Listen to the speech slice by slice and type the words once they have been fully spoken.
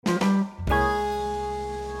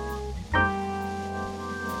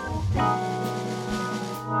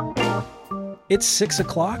It's 6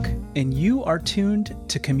 o'clock, and you are tuned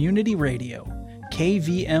to Community Radio,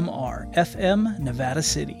 KVMR FM Nevada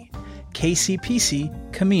City,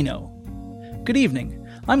 KCPC Camino. Good evening,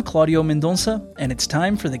 I'm Claudio Mendonça, and it's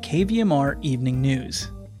time for the KVMR Evening News.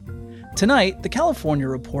 Tonight, the California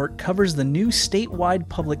Report covers the new statewide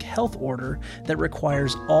public health order that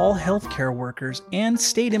requires all healthcare workers and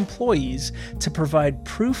state employees to provide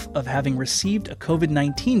proof of having received a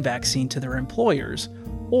COVID-19 vaccine to their employers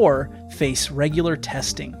or face regular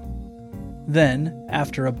testing. Then,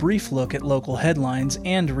 after a brief look at local headlines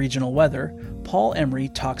and regional weather, Paul Emery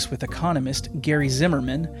talks with economist Gary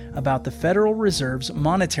Zimmerman about the Federal Reserve's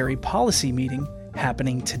monetary policy meeting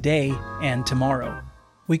happening today and tomorrow.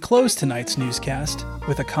 We close tonight's newscast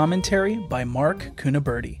with a commentary by Mark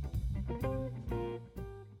Cunaberti.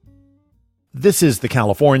 This is the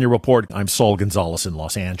California Report. I'm Saul Gonzalez in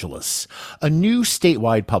Los Angeles. A new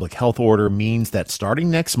statewide public health order means that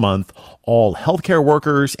starting next month, all healthcare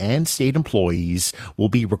workers and state employees will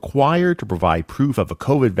be required to provide proof of a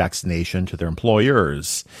COVID vaccination to their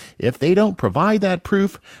employers. If they don't provide that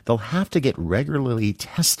proof, they'll have to get regularly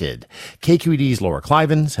tested. KQED's Laura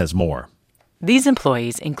Clivens has more. These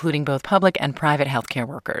employees, including both public and private healthcare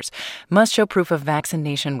workers, must show proof of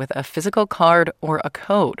vaccination with a physical card or a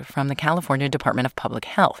code from the California Department of Public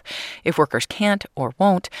Health. If workers can't or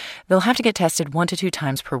won't, they'll have to get tested 1 to 2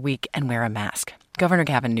 times per week and wear a mask. Governor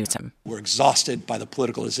Gavin Newsom. We're exhausted by the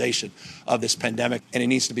politicalization of this pandemic, and it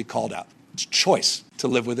needs to be called out. It's a choice to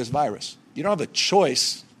live with this virus. You don't have a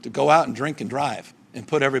choice to go out and drink and drive and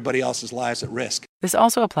put everybody else's lives at risk. This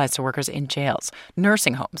also applies to workers in jails,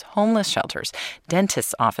 nursing homes, homeless shelters,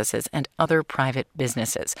 dentists' offices, and other private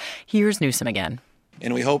businesses. Here's Newsom again.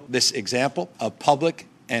 And we hope this example of public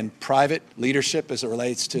and private leadership as it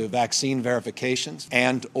relates to vaccine verifications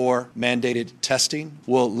and or mandated testing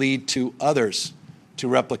will lead to others to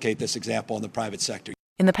replicate this example in the private sector.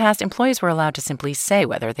 In the past, employees were allowed to simply say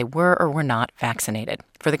whether they were or were not vaccinated.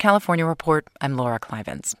 For the California Report, I'm Laura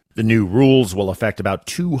Clivens. The new rules will affect about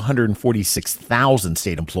 246,000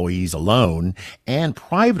 state employees alone, and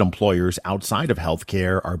private employers outside of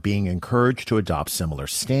healthcare are being encouraged to adopt similar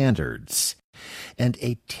standards. And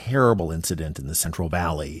a terrible incident in the Central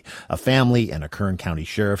Valley. A family and a Kern County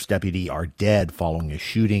Sheriff's deputy are dead following a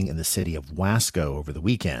shooting in the city of Wasco over the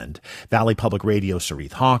weekend. Valley Public Radio's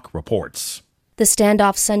Sarith Hawk reports. The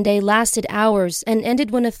standoff Sunday lasted hours and ended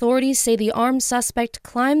when authorities say the armed suspect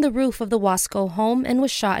climbed the roof of the Wasco home and was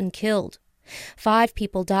shot and killed. 5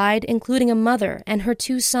 people died, including a mother and her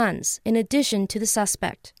 2 sons, in addition to the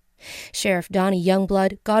suspect. Sheriff Donnie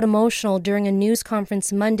Youngblood got emotional during a news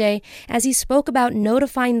conference Monday as he spoke about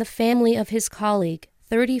notifying the family of his colleague,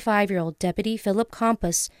 35-year-old Deputy Philip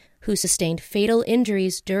Compas, who sustained fatal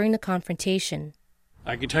injuries during the confrontation.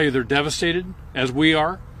 I can tell you they're devastated, as we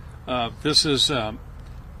are. This was a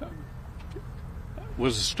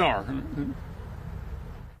star.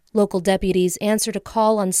 Local deputies answered a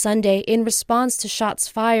call on Sunday in response to shots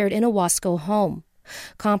fired in a Wasco home.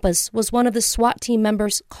 Compas was one of the SWAT team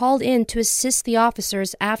members called in to assist the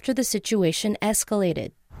officers after the situation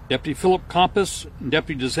escalated. Deputy Philip Compas and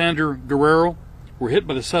Deputy Desander Guerrero were hit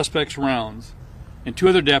by the suspect's rounds, and 2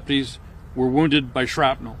 other deputies were wounded by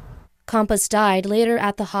shrapnel. Compas died later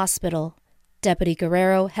at the hospital. Deputy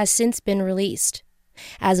Guerrero has since been released.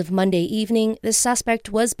 As of Monday evening, the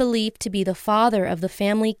suspect was believed to be the father of the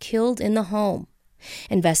family killed in the home.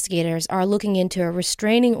 Investigators are looking into a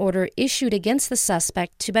restraining order issued against the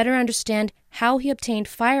suspect to better understand how he obtained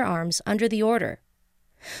firearms under the order.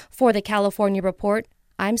 For the California Report,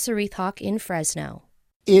 I'm Sarith Hawk in Fresno.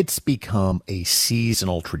 It's become a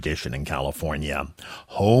seasonal tradition in California.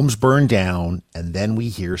 Homes burn down, and then we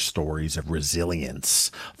hear stories of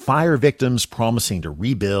resilience. Fire victims promising to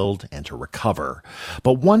rebuild and to recover.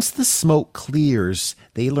 But once the smoke clears,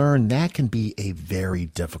 they learn that can be a very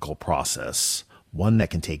difficult process. One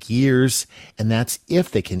that can take years, and that's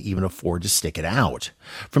if they can even afford to stick it out.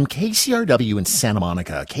 From KCRW in Santa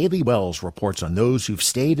Monica, Kaylee Wells reports on those who've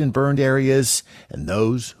stayed in burned areas and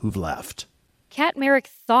those who've left. Kat Merrick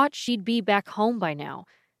thought she'd be back home by now.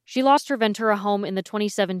 She lost her Ventura home in the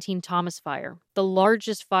 2017 Thomas Fire, the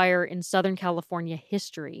largest fire in Southern California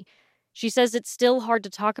history. She says it's still hard to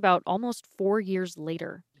talk about almost 4 years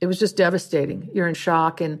later. It was just devastating. You're in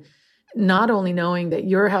shock, and not only knowing that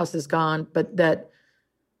your house is gone, but that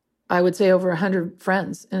I would say over 100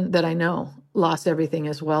 friends and that I know lost everything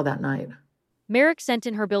as well that night. Merrick sent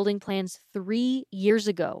in her building plans 3 years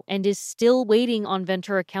ago and is still waiting on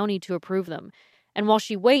Ventura County to approve them. And while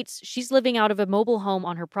she waits, she's living out of a mobile home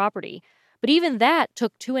on her property. But even that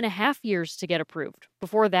took 2.5 years to get approved.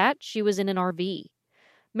 Before that, she was in an RV.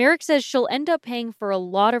 Merrick says she'll end up paying for a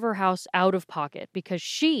lot of her house out of pocket because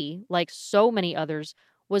she, like so many others,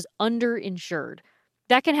 was underinsured.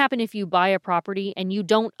 That can happen if you buy a property and you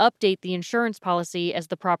don't update the insurance policy as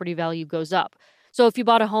the property value goes up. So if you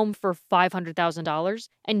bought a home for $500,000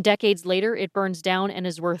 and decades later it burns down and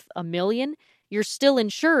is worth $1 million, you're still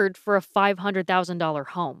insured for a $500,000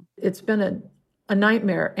 home. It's been a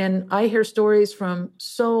nightmare. And I hear stories from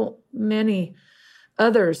so many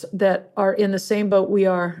others that are in the same boat we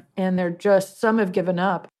are, and some have given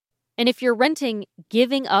up. And if you're renting,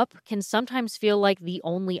 giving up can sometimes feel like the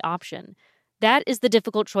only option. That is the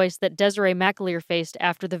difficult choice that Desiree McAleer faced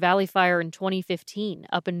after the Valley Fire in 2015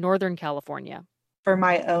 up in Northern California. For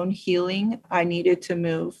my own healing, I needed to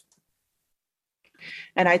move.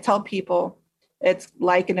 And I tell people it's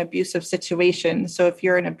like an abusive situation. So if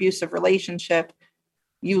you're in an abusive relationship,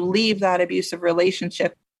 you leave that abusive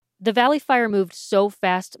relationship. The Valley Fire moved so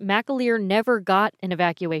fast, McAleer never got an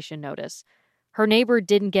evacuation notice. Her neighbor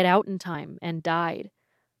didn't get out in time and died.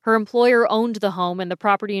 Her employer owned the home, and the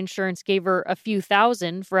property insurance gave her a few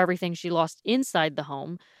 $1,000 for everything she lost inside the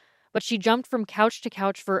home. But she jumped from couch to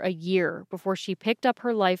couch for a year before she picked up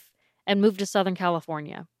her life and moved to Southern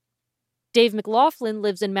California. Dave McLaughlin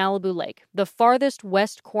lives in Malibu Lake, the farthest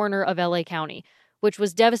west corner of LA County, which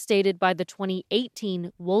was devastated by the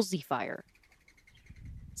 2018 Woolsey Fire.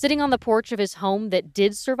 Sitting on the porch of his home that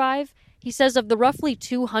did survive, he says of the roughly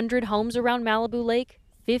 200 homes around Malibu Lake,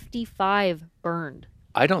 55 burned.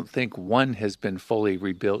 I don't think one has been fully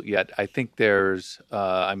rebuilt yet. I think there's,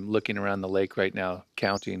 I'm looking around the lake right now,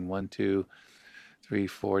 counting 1, 2, 3,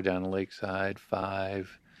 4 down the lakeside,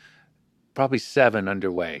 5, probably 7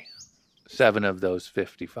 underway. 7 of those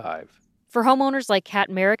 55. For homeowners like Kat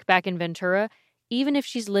Merrick back in Ventura, even if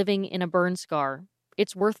she's living in a burn scar,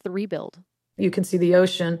 it's worth the rebuild. You can see the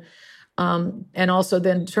ocean, and also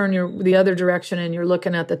then turn the other direction and you're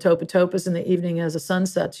looking at the Topa Topas in the evening as the sun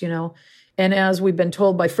sets, And as we've been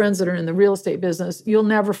told by friends that are in the real estate business, you'll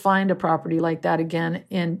never find a property like that again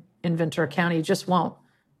in Ventura County. You just won't.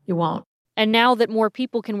 You won't. And now that more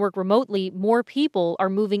people can work remotely, more people are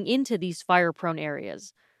moving into these fire-prone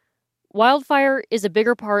areas. Wildfire is a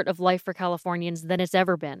bigger part of life for Californians than it's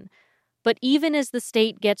ever been. But even as the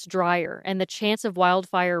state gets drier and the chance of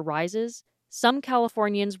wildfire rises, some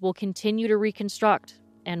Californians will continue to reconstruct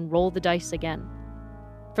and roll the dice again.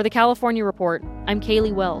 For the California Report, I'm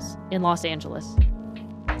Kaylee Wells in Los Angeles.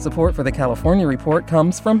 Support for the California Report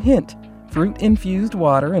comes from Hint, fruit-infused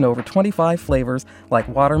water in over 25 flavors like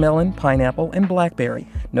watermelon, pineapple, and blackberry.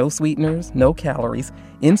 No sweeteners, no calories,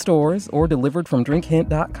 in stores or delivered from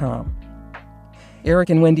drinkhint.com.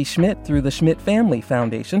 Eric and Wendy Schmidt through the Schmidt Family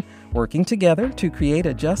Foundation, working together to create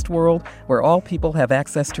a just world where all people have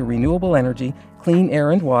access to renewable energy, clean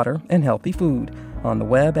air and water, and healthy food. On the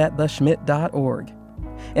web at theschmidt.org.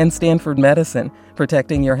 And Stanford Medicine,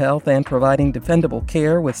 protecting your health and providing dependable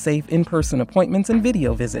care with safe in-person appointments and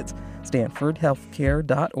video visits.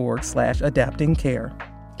 StanfordHealthcare.org/adaptingcare.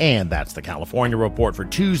 And that's the California Report for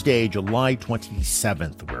Tuesday, July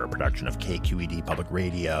 27th. We're a production of KQED Public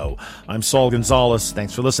Radio. I'm Saul Gonzalez.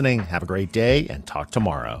 Thanks for listening. Have a great day and talk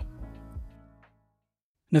tomorrow.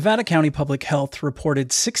 Nevada County Public Health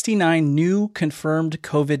reported 69 new confirmed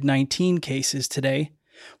COVID-19 cases today.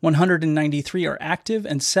 193 are active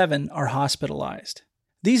and 7 are hospitalized.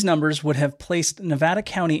 These numbers would have placed Nevada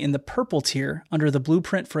County in the purple tier under the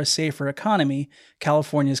Blueprint for a Safer Economy,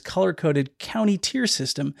 California's color-coded county tier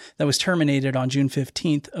system that was terminated on June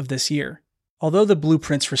 15th of this year. Although the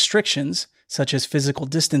Blueprint's restrictions, such as physical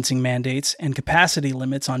distancing mandates and capacity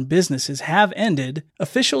limits on businesses, have ended,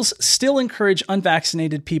 officials still encourage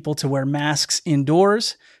unvaccinated people to wear masks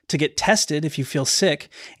indoors, to get tested if you feel sick,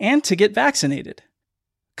 and to get vaccinated.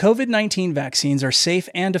 COVID-19 vaccines are safe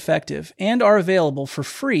and effective and are available for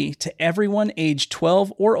free to everyone aged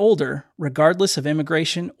 12 or older, regardless of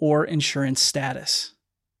immigration or insurance status.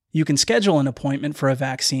 You can schedule an appointment for a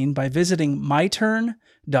vaccine by visiting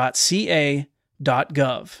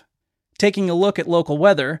myturn.ca.gov. Taking a look at local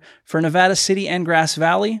weather, for Nevada City and Grass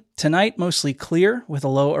Valley, tonight mostly clear with a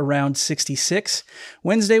low around 66.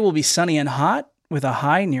 Wednesday will be sunny and hot with a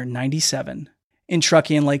high near 97. In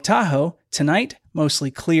Truckee and Lake Tahoe, tonight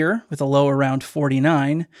mostly clear with a low around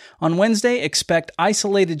 49. On Wednesday, expect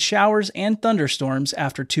isolated showers and thunderstorms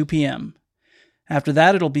after 2 p.m. After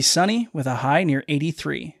that, it'll be sunny with a high near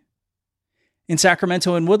 83. In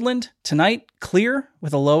Sacramento and Woodland, tonight clear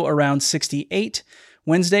with a low around 68.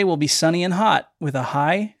 Wednesday will be sunny and hot with a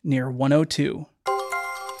high near 102.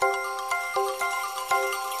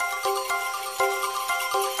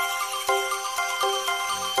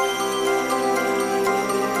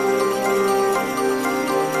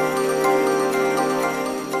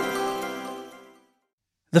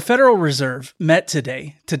 The Federal Reserve met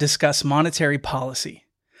today to discuss monetary policy.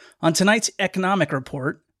 On tonight's economic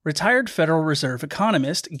report, retired Federal Reserve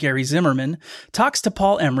economist Gary Zimmerman talks to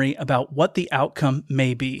Paul Emery about what the outcome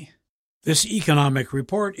may be. This economic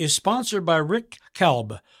report is sponsored by Rick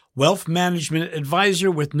Kalb, Wealth Management Advisor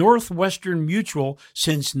with Northwestern Mutual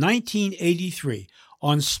since 1983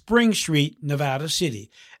 on Spring Street, Nevada City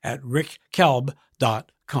at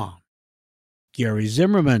rickkalb.com. Gary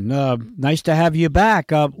Zimmerman, nice to have you back.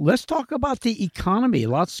 Let's talk about the economy.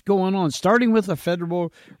 Lots going on, starting with the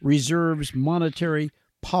Federal Reserve's monetary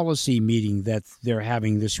policy meeting that they're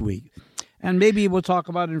having this week. And maybe we'll talk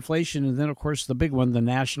about inflation and then, of course, the big one, the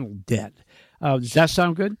national debt. Does that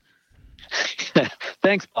sound good?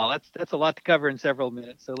 Thanks, Paul. That's a lot to cover in several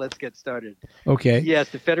minutes, so let's get started. Okay. Yes,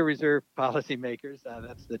 the Federal Reserve policymakers,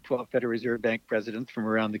 that's the 12 Federal Reserve Bank presidents from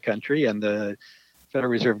around the country, and the Federal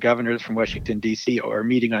Reserve governors from Washington, D.C. are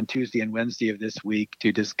meeting on Tuesday and Wednesday of this week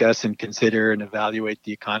to discuss and consider and evaluate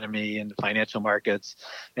the economy and the financial markets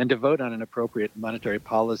and to vote on an appropriate monetary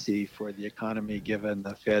policy for the economy given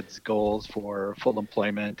the Fed's goals for full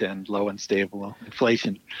employment and low and stable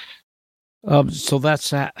inflation. So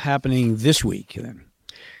that's happening this week then?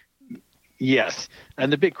 Yes.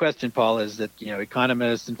 And the big question, Paul, is that,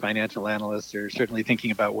 economists and financial analysts are certainly thinking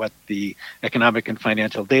about what the economic and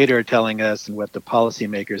financial data are telling us and what the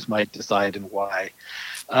policymakers might decide and why.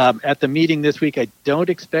 At the meeting this week, I don't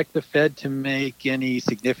expect the Fed to make any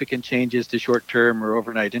significant changes to short-term or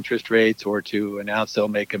overnight interest rates or to announce they'll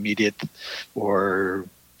make immediate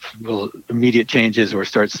changes or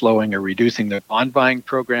start slowing or reducing their bond buying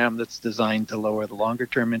program that's designed to lower the longer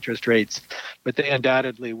term interest rates. But they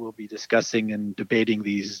undoubtedly will be discussing and debating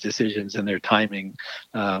these decisions and their timing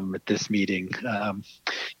at this meeting.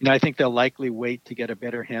 I think they'll likely wait to get a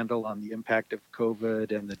better handle on the impact of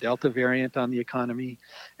COVID and the Delta variant on the economy,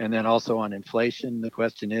 and then also on inflation. The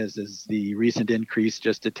question is the recent increase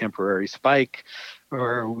just a temporary spike,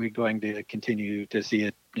 or are we going to continue to see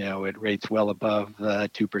it, at rates well above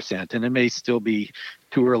 2%? And it may still be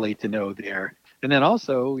too early to know there. And then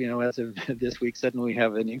also, as of this week, suddenly we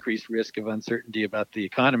have an increased risk of uncertainty about the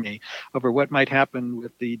economy over what might happen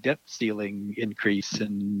with the debt ceiling increase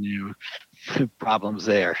and problems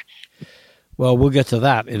there. Well, we'll get to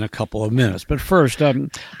that in a couple of minutes. But first,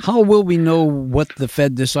 how will we know what the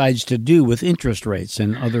Fed decides to do with interest rates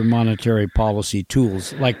and other monetary policy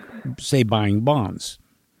tools, like, say, buying bonds?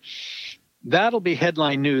 That'll be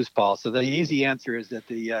headline news, Paul. So the easy answer is that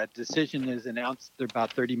the decision is announced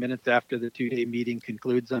about 30 minutes after the two-day meeting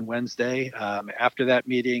concludes on Wednesday. After that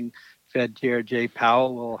meeting, Fed Chair Jay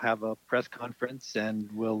Powell will have a press conference, and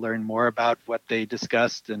we'll learn more about what they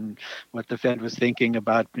discussed and what the Fed was thinking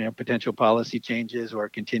about potential policy changes or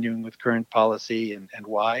continuing with current policy and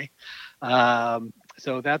why.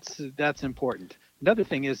 So that's important. Another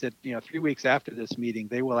thing is that 3 weeks after this meeting,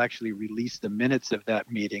 they will actually release the minutes of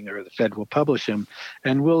that meeting, or the Fed will publish them,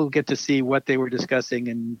 and we'll get to see what they were discussing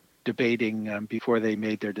and debating before they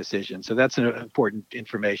made their decision. So that's an important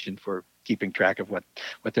information for keeping track of what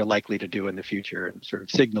they're likely to do in the future and sort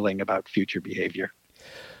of signaling about future behavior.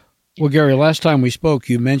 Well, Gary, last time we spoke,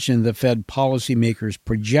 you mentioned the Fed policymakers'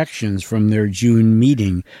 projections from their June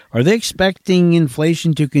meeting. Are they expecting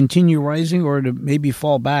inflation to continue rising or to maybe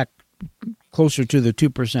fall back closer to the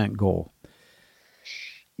 2% goal?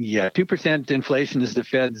 Yeah, 2% inflation is the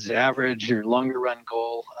Fed's average or longer run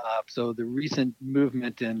goal. So the recent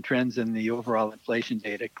movement and trends in the overall inflation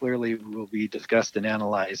data clearly will be discussed and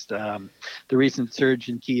analyzed. The recent surge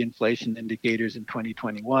in key inflation indicators in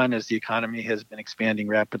 2021 as the economy has been expanding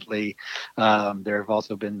rapidly. There have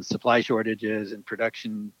also been supply shortages and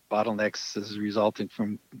production bottlenecks as resulting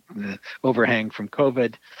from the overhang from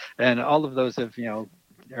COVID. And all of those have,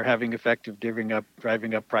 are having effect of driving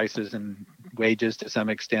up prices and wages to some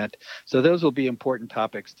extent. So those will be important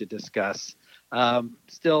topics to discuss.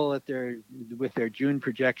 Still, with their June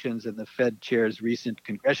projections and the Fed chair's recent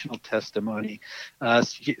congressional testimony,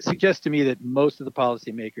 suggests to me that most of the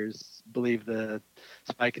policymakers believe the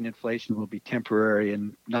spike in inflation will be temporary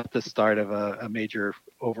and not the start of a major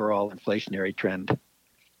overall inflationary trend.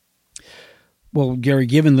 Well, Gary,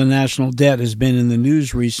 given the national debt has been in the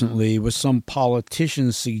news recently, with some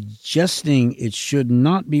politicians suggesting it should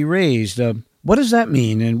not be raised, what does that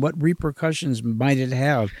mean, and what repercussions might it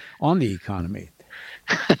have on the economy?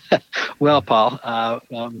 Well, Paul,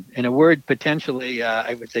 in a word, potentially,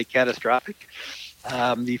 I would say catastrophic.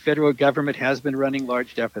 The federal government has been running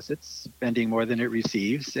large deficits, spending more than it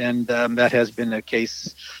receives, and that has been the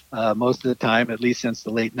case most of the time, at least since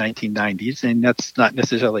the late 1990s, and that's not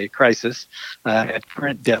necessarily a crisis at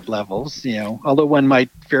current debt levels. Although one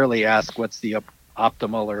might fairly ask what's the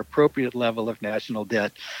optimal or appropriate level of national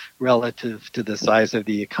debt relative to the size of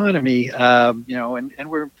the economy. And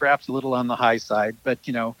we're perhaps a little on the high side, but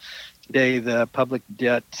today the public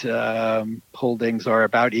debt holdings are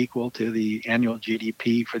about equal to the annual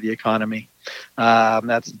GDP for the economy.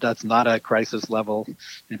 That's not a crisis level,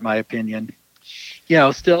 in my opinion.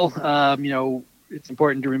 Still, it's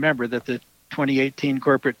important to remember that the 2018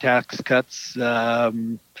 corporate tax cuts,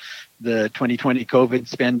 the 2020 COVID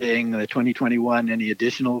spending, the 2021 any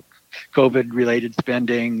additional COVID-related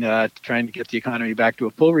spending, trying to get the economy back to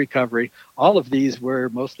a full recovery, all of these were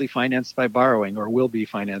mostly financed by borrowing or will be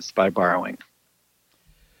financed by borrowing.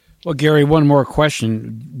 Well, Gary, one more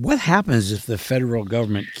question. What happens if the federal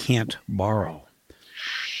government can't borrow?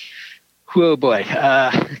 Oh, boy.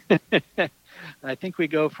 I think we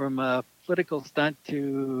go from a political stunt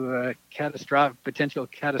to potential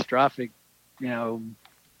catastrophic,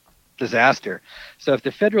 disaster. So if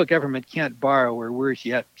the federal government can't borrow, or worse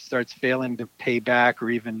yet, starts failing to pay back, or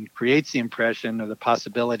even creates the impression or the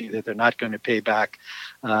possibility that they're not going to pay back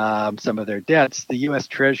some of their debts, the U.S.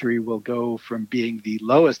 Treasury will go from being the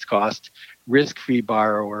lowest cost risk-free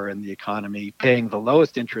borrower in the economy, paying the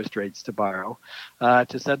lowest interest rates to borrow,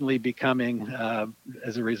 to suddenly becoming,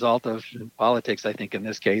 as a result of politics, I think in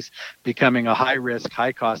this case, becoming a high-risk,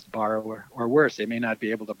 high-cost borrower, or worse, they may not be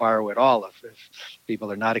able to borrow at all if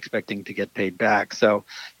people are not expecting to get paid back. So,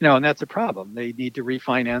 and that's a problem. They need to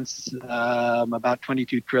refinance about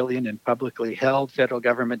 $22 trillion in publicly held federal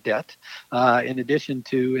government debt, in addition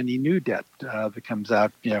to any new debt that comes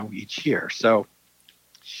out, each year. So,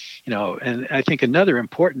 and I think another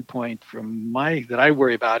important point that I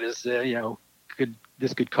worry about is,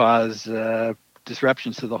 this could cause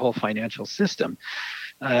disruptions to the whole financial system.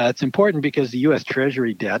 It's important because the U.S.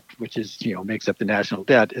 Treasury debt, which is, makes up the national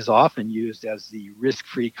debt, is often used as the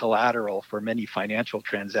risk-free collateral for many financial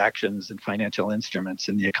transactions and financial instruments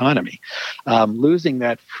in the economy. Losing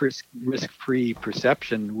that risk-free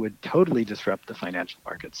perception would totally disrupt the financial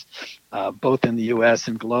markets, both in the U.S.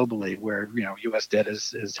 and globally, where, U.S. debt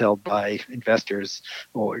is held by investors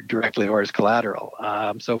or directly or as collateral.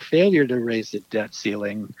 So failure to raise the debt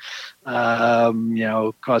ceiling,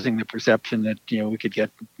 causing the perception that, we could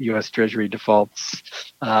get U.S. Treasury defaults,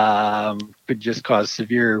 could just cause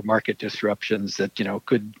severe market disruptions that,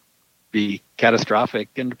 could be catastrophic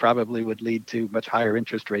and probably would lead to much higher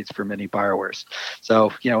interest rates for many borrowers.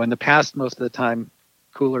 So, in the past, most of the time,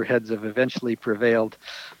 cooler heads have eventually prevailed.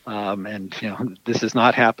 And, this has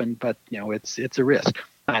not happened, but, it's a risk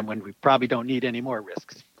time when we probably don't need any more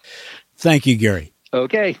risks. Thank you, Gary.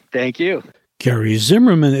 Okay. Thank you. Gary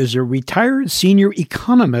Zimmerman is a retired senior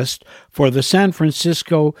economist for the San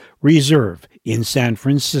Francisco Reserve in San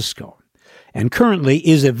Francisco, and currently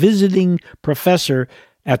is a visiting professor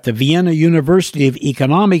at the Vienna University of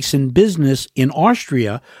Economics and Business in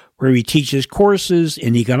Austria, where he teaches courses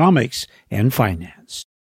in economics and finance.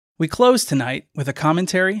 We close tonight with a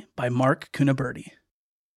commentary by Mark Cunaberti.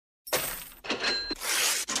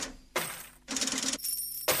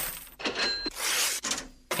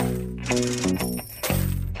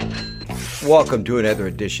 Welcome to another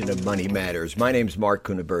edition of Money Matters. My name's Mark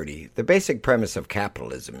Cunaberti. The basic premise of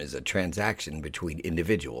capitalism is a transaction between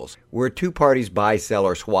individuals where two parties buy, sell,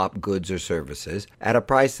 or swap goods or services at a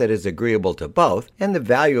price that is agreeable to both, and the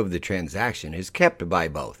value of the transaction is kept by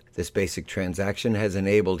both. This basic transaction has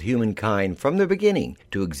enabled humankind from the beginning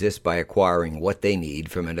to exist by acquiring what they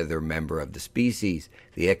need from another member of the species.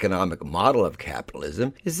 The economic model of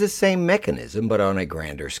capitalism is the same mechanism but on a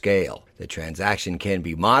grander scale. The transaction can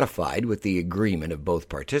be modified with the agreement of both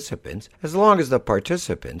participants as long as the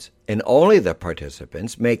participants, and only the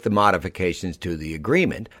participants, make the modifications to the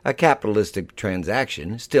agreement. A capitalistic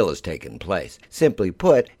transaction still has taken place. Simply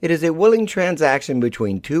put, it is a willing transaction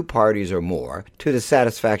between two parties or more to the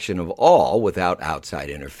satisfaction of all without outside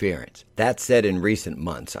interference. That said, in recent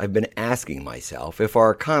months, I've been asking myself if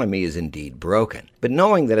our economy is indeed broken. But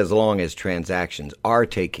knowing that as long as transactions are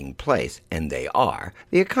taking place, and they are,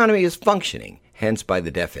 the economy is functioning, hence by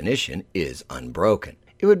the definition is unbroken.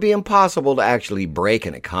 It would be impossible to actually break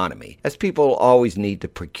an economy, as people always need to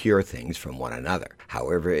procure things from one another.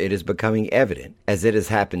 However, it is becoming evident, as it has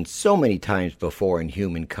happened so many times before in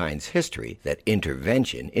humankind's history, that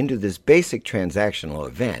intervention into this basic transactional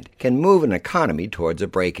event can move an economy towards a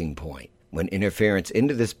breaking point. When interference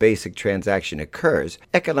into this basic transaction occurs,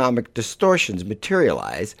 economic distortions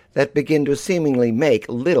materialize that begin to seemingly make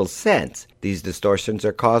little sense. These distortions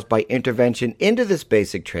are caused by intervention into this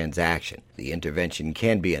basic transaction. The intervention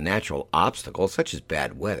can be a natural obstacle, such as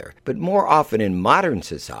bad weather, but more often in modern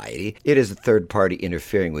society, it is a third party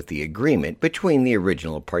interfering with the agreement between the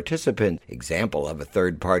original participants. Example of a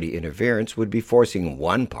third party interference would be forcing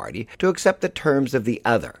one party to accept the terms of the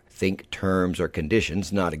other. Think terms or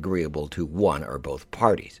conditions not agreeable to one or both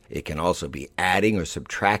parties. It can also be adding or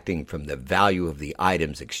subtracting from the value of the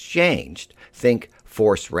items exchanged. Think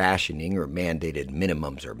forced rationing or mandated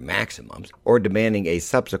minimums or maximums, or demanding a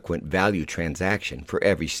subsequent value transaction for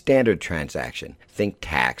every standard transaction. Think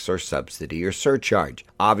tax or subsidy or surcharge.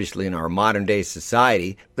 Obviously, in our modern-day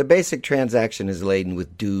society, the basic transaction is laden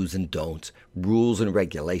with do's and don'ts, rules and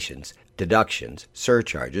regulations, deductions,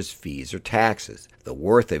 surcharges, fees, or taxes. The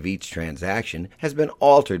worth of each transaction has been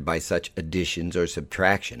altered by such additions or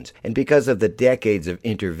subtractions, and because of the decades of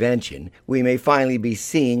intervention, we may finally be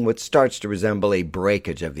seeing what starts to resemble a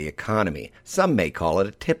breakage of the economy. Some may call it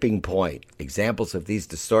a tipping point. Examples of these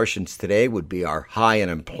distortions today would be our high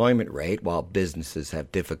unemployment rate while businesses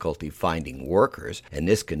have difficulty finding workers, and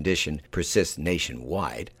this condition persists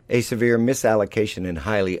nationwide, a severe misallocation and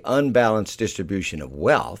highly unbalanced distribution of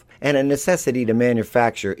wealth, and a necessity to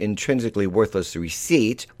manufacture intrinsically worthless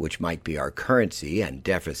receipts, which might be our currency and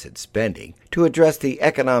deficit spending, to address the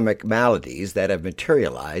economic maladies that have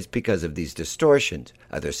materialized because of these distortions.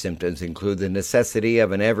 Other symptoms include the necessity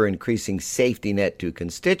of an ever-increasing safety net to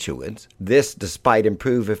constituents, this despite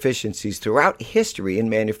improved efficiencies throughout history in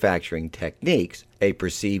manufacturing techniques, a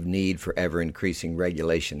perceived need for ever-increasing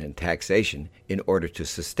regulation and taxation in order to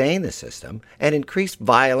sustain the system, and increased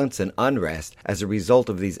violence and unrest as a result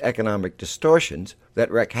of these economic distortions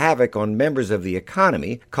that wreak havoc on members of the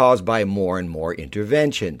economy caused by more and more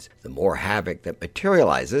interventions. The more havoc that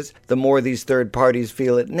materializes, the more these third parties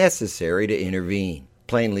feel it necessary to intervene.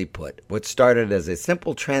 Plainly put, what started as a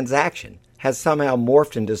simple transaction has somehow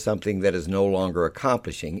morphed into something that is no longer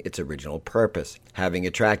accomplishing its original purpose. Having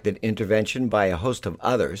attracted intervention by a host of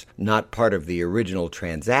others, not part of the original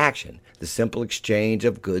transaction, the simple exchange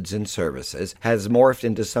of goods and services has morphed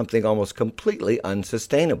into something almost completely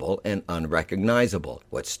unsustainable and unrecognizable.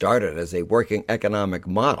 What started as a working economic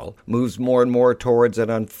model moves more and more towards an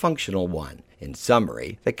unfunctional one. In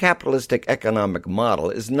summary, the capitalistic economic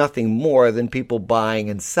model is nothing more than people buying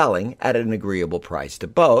and selling at an agreeable price to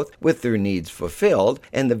both, with their needs fulfilled,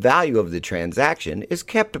 and the value of the transaction is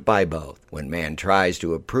kept by both. When man tries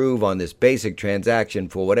to improve on this basic transaction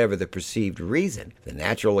for whatever the perceived reason, the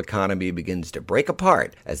natural economy begins to break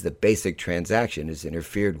apart as the basic transaction is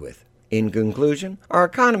interfered with. In conclusion, our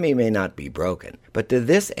economy may not be broken, but to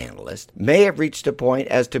this analyst may have reached a point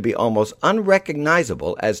as to be almost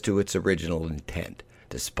unrecognizable as to its original intent.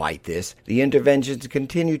 Despite this, the interventions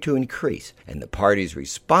continue to increase, and the parties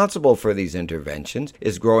responsible for these interventions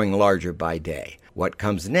is growing larger by day. What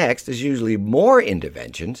comes next is usually more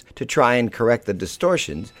interventions to try and correct the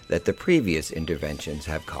distortions that the previous interventions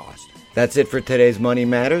have caused. That's it for today's Money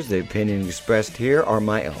Matters. The opinions expressed here are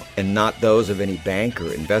my own, and not those of any bank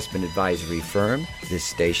or investment advisory firm, this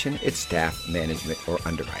station, its staff, management, or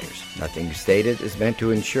underwriters. Nothing stated is meant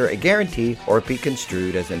to ensure a guarantee or be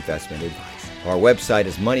construed as investment advice. Our website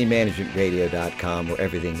is moneymanagementradio.com, where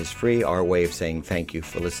everything is free, our way of saying thank you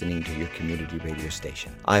for listening to your community radio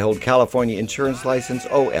station. I hold California Insurance License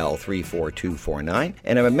OL 34249,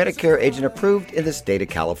 and I'm a Medicare agent approved in the state of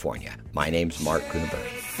California. My name's Mark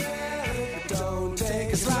Kunaberti. Don't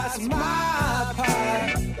take a slice of my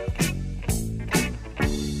pie.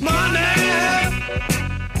 Money,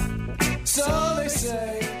 so they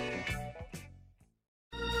say.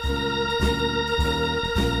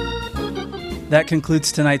 That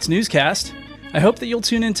concludes tonight's newscast. I hope that you'll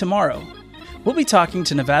tune in tomorrow. We'll be talking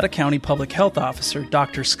to Nevada County Public Health Officer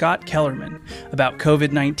Dr. Scott Kellerman about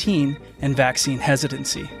COVID-19 and vaccine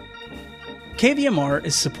hesitancy. KVMR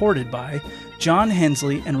is supported by John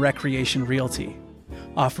Hensley and Recreation Realty,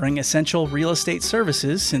 offering essential real estate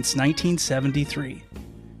services since 1973,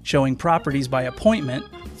 showing properties by appointment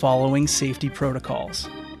following safety protocols.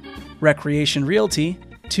 Recreation Realty,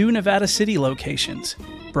 2 Nevada City locations,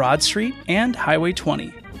 Broad Street and Highway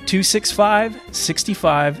 20,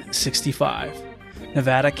 265-6565,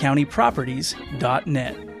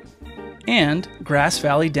 NevadaCountyProperties.net, and Grass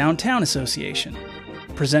Valley Downtown Association,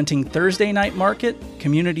 presenting Thursday Night Market,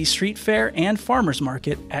 Community Street Fair, and Farmers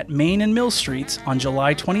Market at Main and Mill Streets on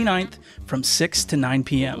July 29th from 6 to 9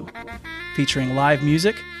 p.m., featuring live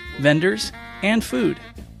music, vendors, and food.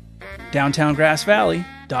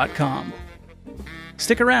 DowntownGrassValley.com.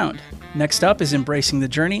 Stick around. Next up is Embracing the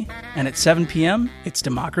Journey, and at 7 p.m., it's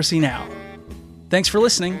Democracy Now! Thanks for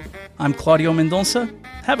listening. I'm Claudio Mendonça.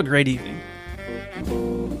 Have a great evening.